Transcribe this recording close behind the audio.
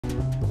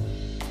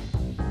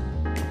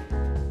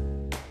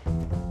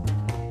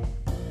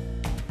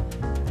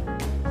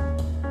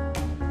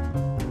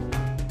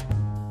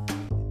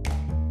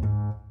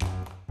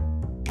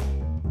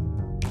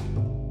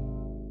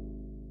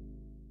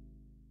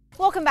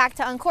Welcome back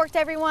to Uncorked,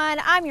 everyone.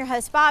 I'm your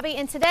host, Bobbie,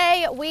 and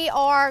today we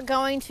are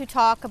going to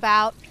talk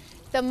about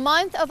the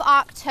month of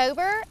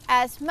October.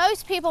 As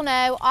most people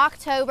know,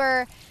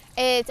 October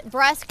is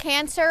Breast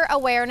Cancer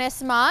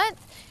Awareness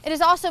Month. It is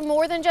also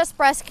more than just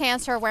Breast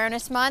Cancer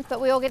Awareness Month, but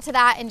we will get to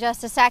that in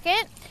just a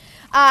second.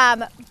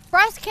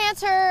 Breast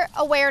cancer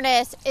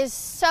awareness is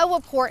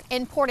so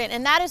important,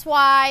 and that is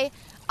why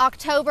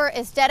October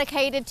is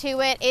dedicated to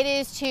it. It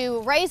is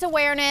to raise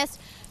awareness,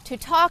 to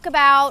talk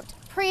about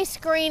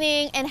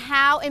pre-screening and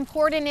how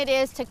important it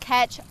is to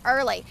catch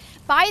early.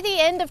 By the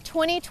end of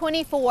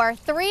 2024,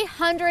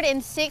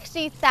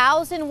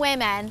 360,000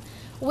 women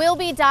will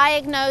be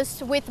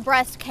diagnosed with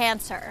breast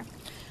cancer.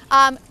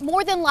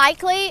 More than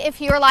likely,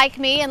 if you're like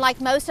me and like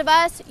most of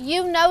us,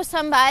 you know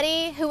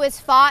somebody who has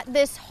fought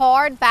this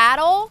hard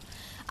battle,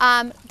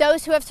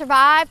 those who have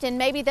survived and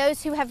maybe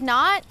those who have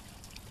not.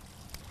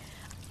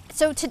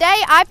 So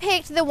today I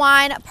picked the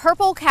wine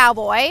Purple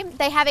Cowboy.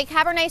 They have a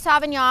Cabernet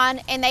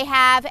Sauvignon and they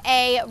have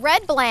a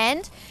red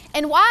blend.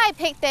 And why I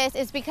picked this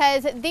is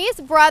because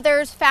these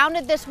brothers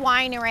founded this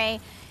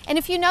winery. And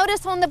if you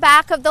notice on the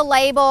back of the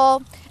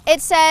label,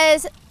 it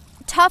says,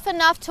 "Tough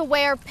enough to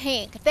wear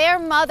pink." Their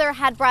mother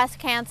had breast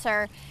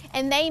cancer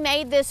and they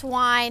made this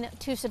wine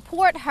to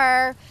support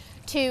her,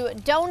 to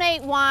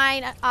donate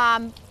wine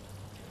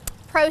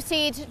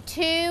proceeds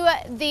to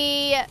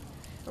the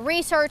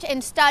research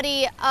and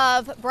study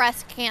of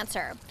breast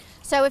cancer.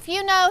 So if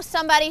you know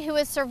somebody who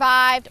has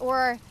survived,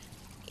 or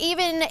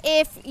even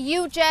if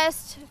you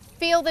just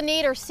feel the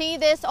need or see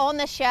this on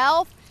the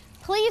shelf,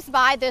 please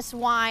buy this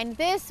wine.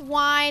 This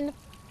wine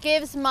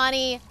gives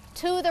money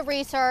to the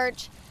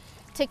research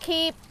to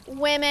keep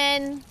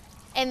women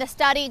and the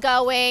study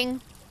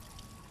going.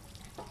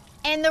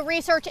 And the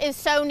research is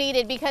so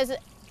needed because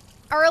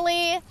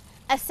early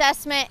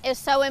assessment is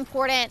so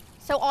important.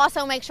 So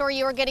also make sure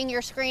you are getting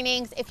your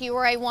screenings if you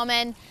are a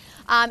woman.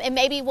 And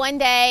maybe one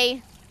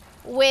day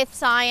with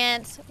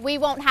science, we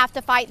won't have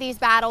to fight these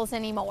battles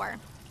anymore.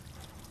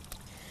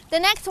 The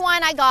next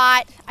one I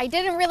got, I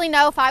didn't really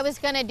know if I was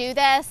gonna do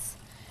this.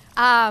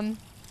 But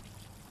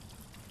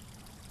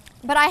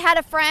I had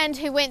a friend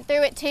who went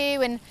through it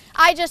too, and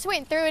I just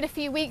went through it a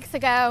few weeks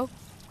ago.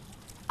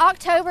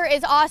 October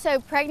is also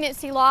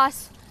Pregnancy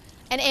Loss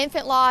and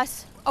Infant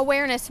Loss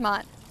Awareness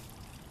Month.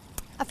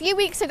 A few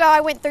weeks ago I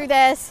went through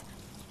this,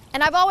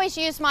 and I've always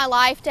used my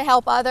life to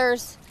help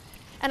others.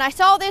 And I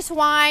saw this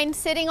wine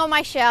sitting on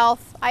my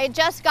shelf. I had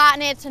just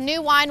gotten it. It's a new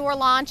wine we're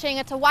launching.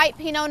 It's a white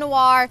Pinot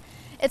Noir.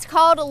 It's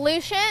called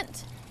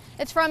Lucent.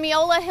 It's from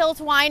Yola Hills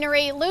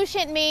Winery.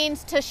 Lucent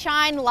means to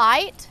shine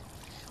light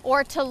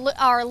or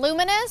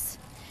luminous.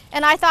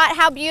 And I thought,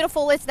 how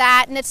beautiful is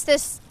that? And it's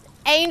this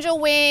angel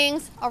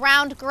wings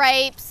around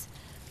grapes.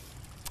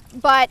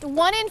 But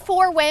 1 in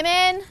 4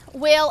 women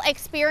will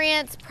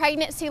experience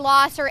pregnancy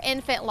loss or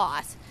infant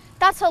loss.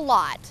 That's a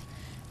lot.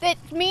 That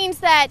means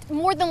that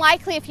more than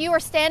likely, if you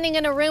are standing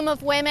in a room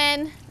of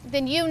women,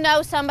 then you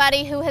know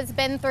somebody who has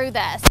been through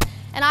this.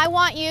 And I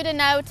want you to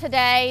know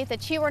today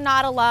that you are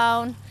not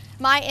alone.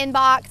 My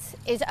inbox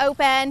is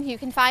open. You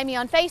can find me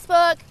on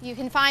Facebook. You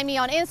can find me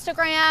on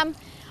Instagram.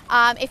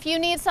 If you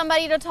need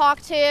somebody to talk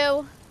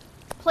to,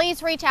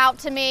 please reach out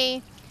to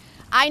me.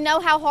 I know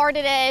how hard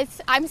it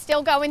is. I'm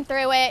still going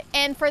through it.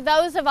 And for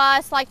those of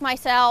us like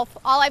myself,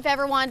 all I've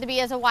ever wanted to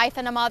be is a wife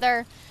and a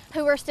mother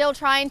who are still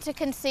trying to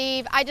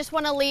conceive. I just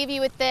want to leave you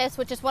with this,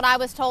 which is what I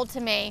was told to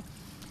me.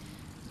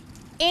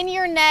 In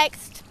your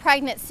next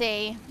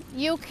pregnancy,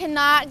 you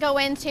cannot go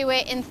into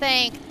it and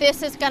think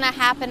this is going to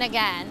happen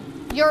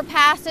again. Your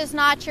past is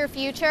not your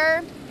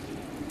future.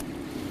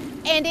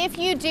 And if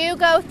you do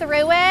go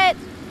through it,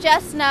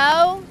 just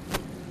know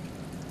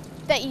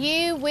that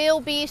you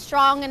will be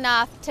strong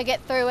enough to get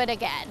through it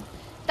again.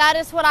 That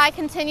is what I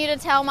continue to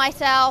tell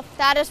myself.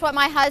 That is what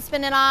my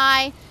husband and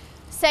I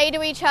say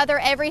to each other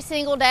every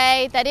single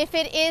day, that if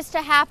it is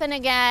to happen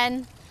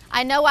again,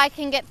 I know I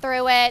can get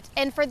through it.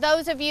 And for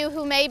those of you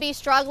who may be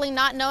struggling,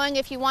 not knowing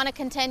if you want to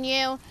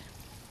continue,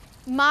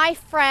 my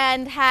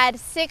friend had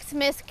 6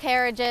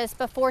 miscarriages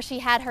before she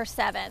had her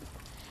 7th.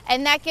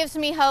 And that gives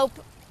me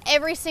hope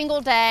every single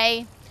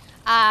day.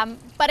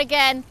 But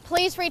again,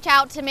 please reach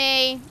out to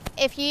me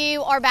if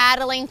you are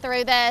battling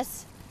through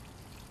this.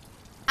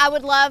 I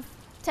would love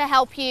to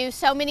help you.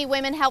 So many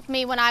women helped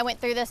me when I went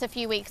through this a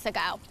few weeks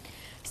ago.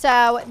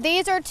 So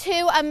these are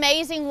 2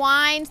 amazing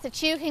wines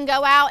that you can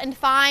go out and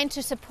find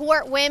to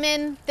support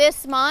women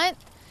this month.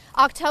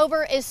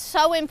 October is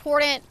so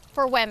important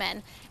for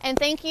women. And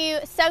thank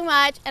you so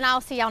much, and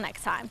I'll see y'all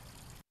next time.